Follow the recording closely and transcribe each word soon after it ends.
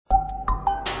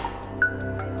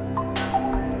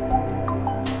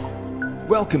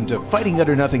Welcome to Fighting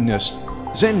Utter Nothingness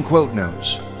Zen Quote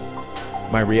Notes,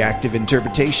 my reactive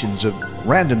interpretations of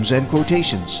random Zen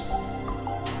quotations.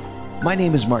 My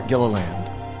name is Mark Gilliland.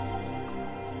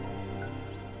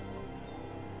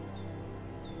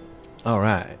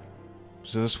 Alright,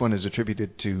 so this one is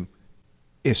attributed to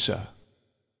Issa.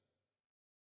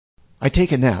 I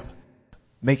take a nap,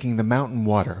 making the mountain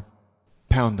water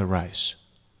pound the rice.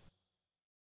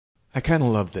 I kind of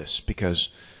love this because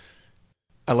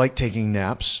I like taking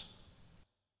naps.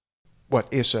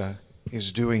 What Issa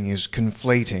is doing is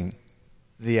conflating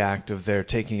the act of their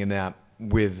taking a nap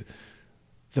with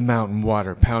the mountain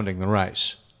water pounding the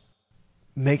rice,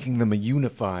 making them a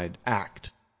unified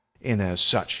act, and as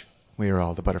such, we are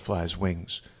all the butterfly's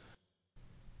wings.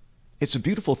 It's a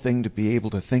beautiful thing to be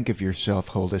able to think of yourself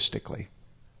holistically.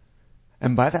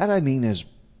 And by that I mean as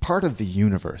part of the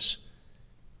universe,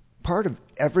 part of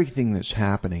everything that's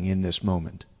happening in this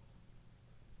moment.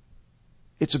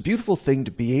 It's a beautiful thing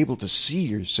to be able to see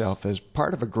yourself as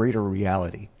part of a greater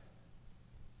reality,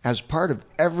 as part of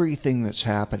everything that's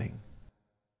happening.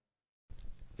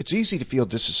 It's easy to feel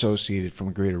disassociated from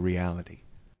a greater reality.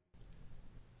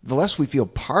 The less we feel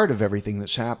part of everything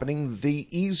that's happening, the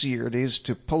easier it is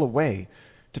to pull away,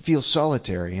 to feel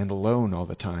solitary and alone all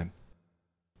the time.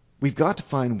 We've got to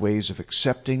find ways of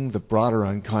accepting the broader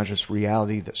unconscious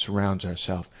reality that surrounds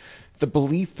ourselves, the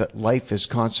belief that life is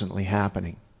constantly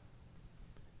happening.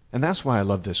 And that's why I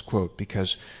love this quote,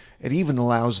 because it even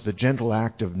allows the gentle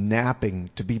act of napping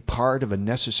to be part of a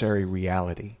necessary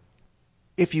reality.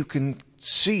 If you can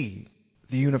see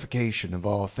the unification of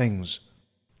all things,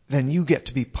 then you get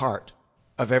to be part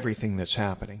of everything that's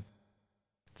happening.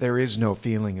 There is no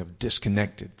feeling of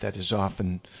disconnected that is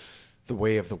often the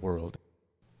way of the world.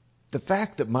 The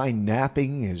fact that my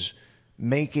napping is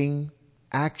making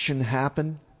action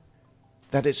happen,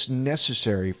 that it's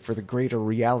necessary for the greater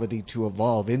reality to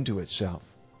evolve into itself,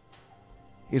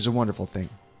 is a wonderful thing.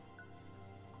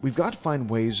 We've got to find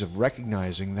ways of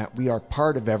recognizing that we are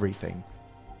part of everything.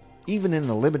 Even in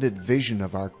the limited vision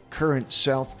of our current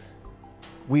self,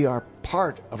 we are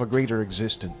part of a greater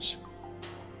existence.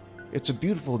 It's a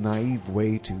beautiful, naive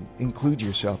way to include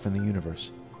yourself in the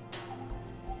universe,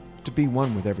 to be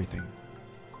one with everything,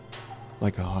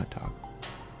 like a hot dog.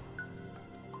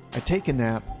 I take a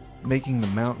nap, making the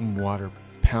mountain water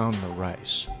pound the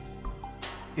rice.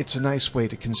 It's a nice way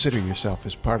to consider yourself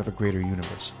as part of a greater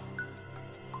universe.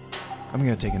 I'm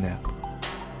going to take a nap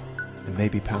and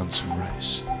maybe pound some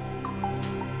rice.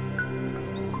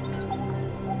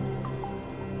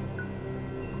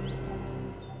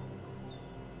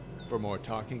 For more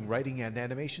talking, writing, and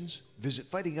animations,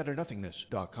 visit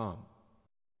fightingutternothingness.com.